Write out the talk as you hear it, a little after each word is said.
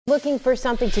Looking for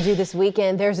something to do this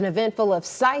weekend? There's an event full of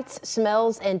sights,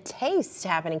 smells, and tastes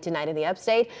happening tonight in the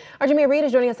upstate. Our Jamia Reed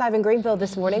is joining us live in Greenville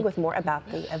this morning with more about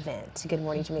the event. Good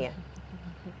morning, Jamia.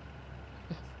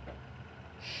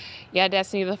 Yeah,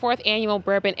 Destiny, the 4th annual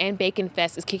Bourbon and Bacon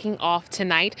Fest is kicking off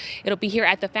tonight. It'll be here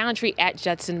at the Foundry at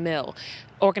Judson Mill.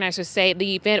 Organizers say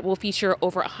the event will feature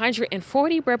over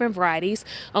 140 bourbon varieties,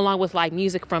 along with live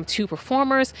music from 2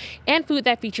 performers and food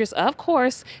that features, of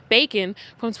course, bacon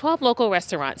from 12 local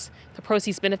restaurants. The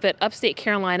proceeds benefit Upstate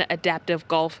Carolina Adaptive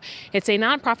Golf. It's a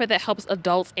nonprofit that helps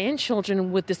adults and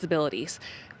children with disabilities.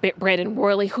 Brandon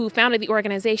Worley, who founded the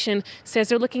organization, says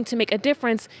they're looking to make a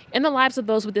difference in the lives of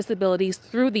those with disabilities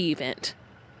through the event.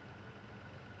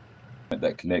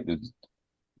 That connected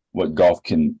what golf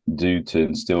can do to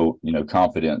instill,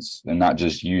 confidence, and not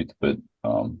just youth, but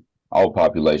all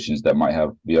populations that might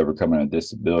be overcoming a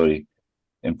disability,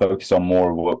 and focus on more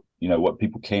of what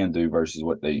people can do versus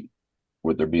what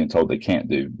they're being told they can't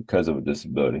do because of a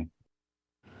disability.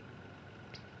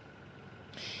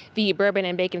 The Bourbon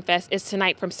and Bacon Fest is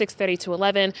tonight from 6:30 to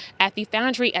 11 at the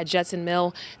Foundry at Judson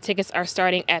Mill. Tickets are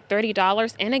starting at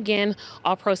 $30, and again,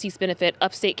 all proceeds benefit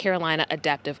Upstate Carolina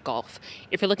Adaptive Golf.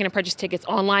 If you're looking to purchase tickets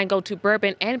online, go to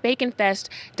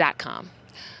bourbonandbaconfest.com.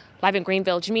 Live in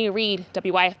Greenville, Jamia Reed,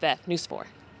 WYFF News 4.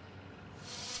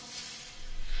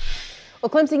 Well,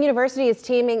 Clemson University is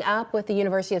teaming up with the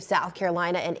University of South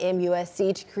Carolina and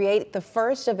MUSC to create the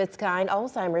first of its kind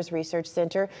Alzheimer's Research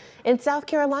Center in South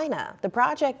Carolina. The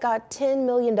project got $10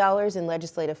 million in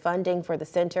legislative funding for the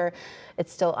center.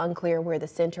 It's still unclear where the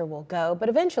center will go, but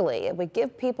eventually it would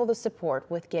give people the support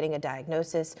with getting a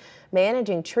diagnosis,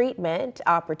 managing treatment,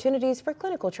 opportunities for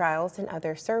clinical trials, and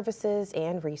other services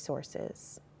and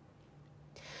resources.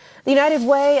 The United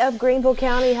Way of Greenville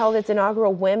County held its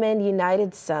inaugural Women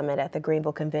United Summit at the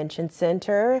Greenville Convention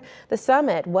Center. The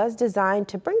summit was designed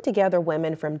to bring together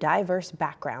women from diverse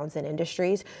backgrounds and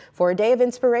industries for a day of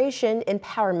inspiration,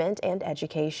 empowerment, and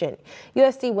education.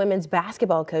 USC women's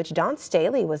basketball coach Dawn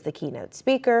Staley was the keynote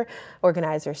speaker.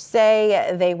 Organizers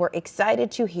say they were excited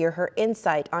to hear her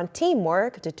insight on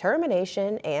teamwork,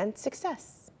 determination, and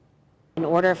success. In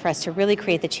order for us to really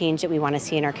create the change that we want to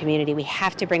see in our community, we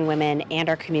have to bring women and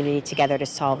our community together to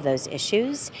solve those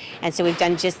issues. And so we've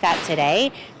done just that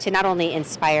today to not only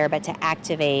inspire, but to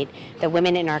activate the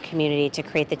women in our community to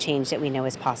create the change that we know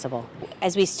is possible.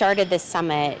 As we started this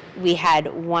summit, we had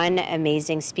one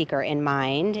amazing speaker in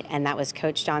mind, and that was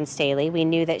Coach Dawn Staley. We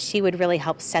knew that she would really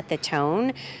help set the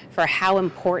tone for how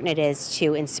important it is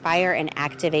to inspire and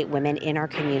activate women in our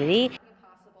community.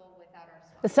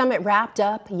 The summit wrapped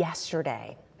up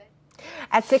yesterday.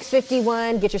 At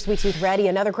 6:51, get your sweet tooth ready.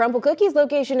 Another Crumble Cookies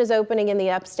location is opening in the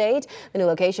upstate. The new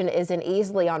location is in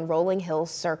Easley on Rolling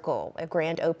Hills Circle. A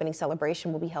grand opening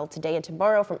celebration will be held today and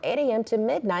tomorrow from 8 a.m. to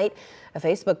midnight. A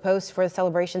Facebook post for the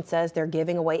celebration says they're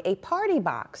giving away a party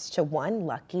box to one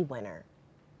lucky winner.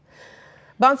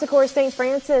 Bon Secours St.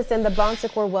 Francis and the Bon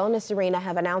Secours Wellness Arena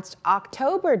have announced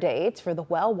October dates for the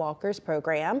Well Walkers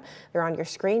program. They're on your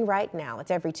screen right now.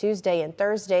 It's every Tuesday and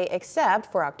Thursday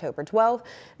except for October 12th.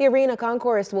 The arena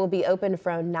concourse will be open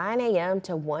from 9 a.m.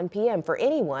 to 1 p.m. for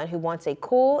anyone who wants a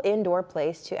cool indoor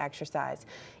place to exercise.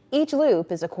 Each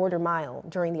loop is a quarter mile.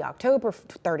 During the October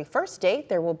 31st date,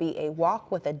 there will be a walk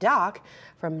with a doc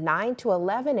from 9 to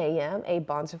 11 a.m. A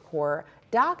Bon Secours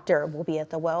doctor will be at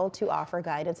the well to offer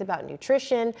guidance about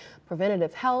nutrition,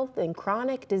 preventative health, and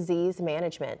chronic disease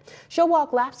management. She'll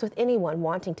walk laps with anyone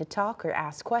wanting to talk or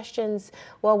ask questions.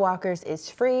 Well Walkers is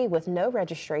free with no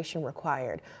registration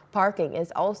required. Parking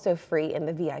is also free in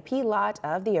the VIP lot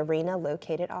of the arena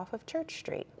located off of Church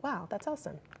Street. Wow, that's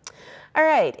awesome. All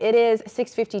right, it is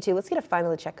 6:52. Let's get a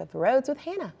final check of the roads with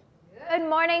Hannah. Good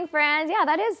morning, friends. Yeah,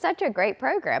 that is such a great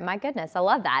program. My goodness, I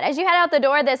love that. As you head out the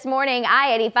door this morning,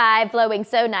 I-85 flowing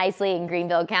so nicely in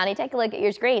Greenville County. Take a look at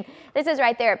your screen. This is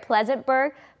right there at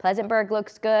Pleasantburg. Pleasantburg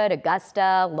looks good.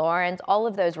 Augusta, Lawrence, all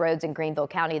of those roads in Greenville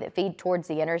County that feed towards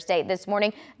the interstate this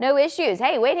morning. No issues.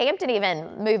 Hey, Wade Hampton even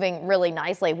moving really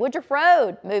nicely. Woodruff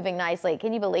Road moving nicely.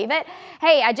 Can you believe it?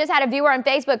 Hey, I just had a viewer on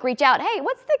Facebook reach out. Hey,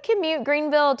 what's the commute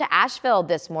Greenville to Asheville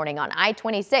this morning on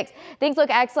I-26? Things look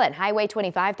excellent. Highway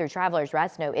 25 through Travelers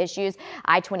Rest, no issues.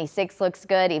 I-26 looks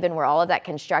good, even where all of that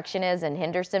construction is in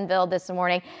Hendersonville this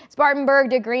morning. Spartanburg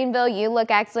to Greenville, you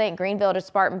look excellent. Greenville to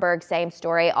Spartanburg, same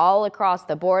story. All across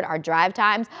the board. Our drive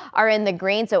times are in the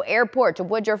green. So Airport to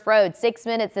Woodruff Road, 6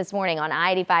 minutes this morning on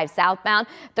I-85 southbound.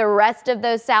 The rest of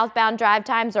those southbound drive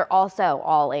times are also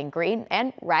all in green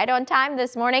and right on time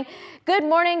this morning. Good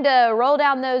morning to roll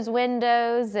down those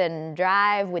windows and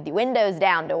drive with the windows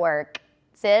down to work.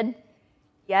 Sid?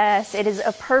 Yes, it is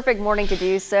a perfect morning to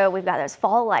do so. We've got those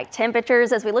fall-like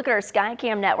temperatures as we look at our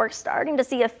SkyCam network, starting to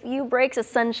see a few breaks of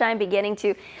sunshine beginning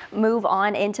to move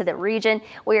on into the region.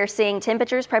 We are seeing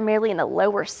temperatures primarily in the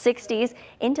lower 60s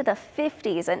into the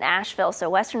 50s in Asheville. So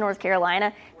Western North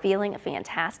Carolina feeling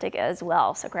fantastic as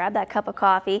well. So grab that cup of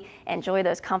coffee, enjoy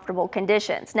those comfortable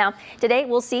conditions. Now, today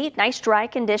we'll see nice dry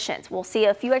conditions. We'll see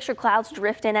a few extra clouds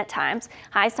drift in at times.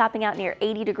 Highs topping out near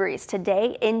 80 degrees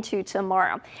today into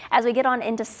tomorrow. As we get on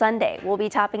into Sunday, we'll be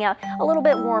topping out a little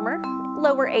bit warmer,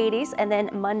 lower 80s, and then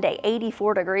Monday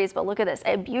 84 degrees. But look at this,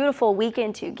 a beautiful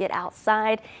weekend to get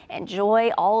outside,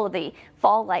 enjoy all of the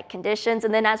fall-like conditions.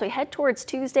 And then as we head towards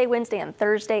Tuesday, Wednesday, and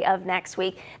Thursday of next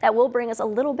week, that will bring us a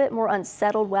little bit more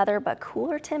unsettled weather, but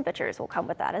cooler temperatures will come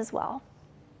with that as well.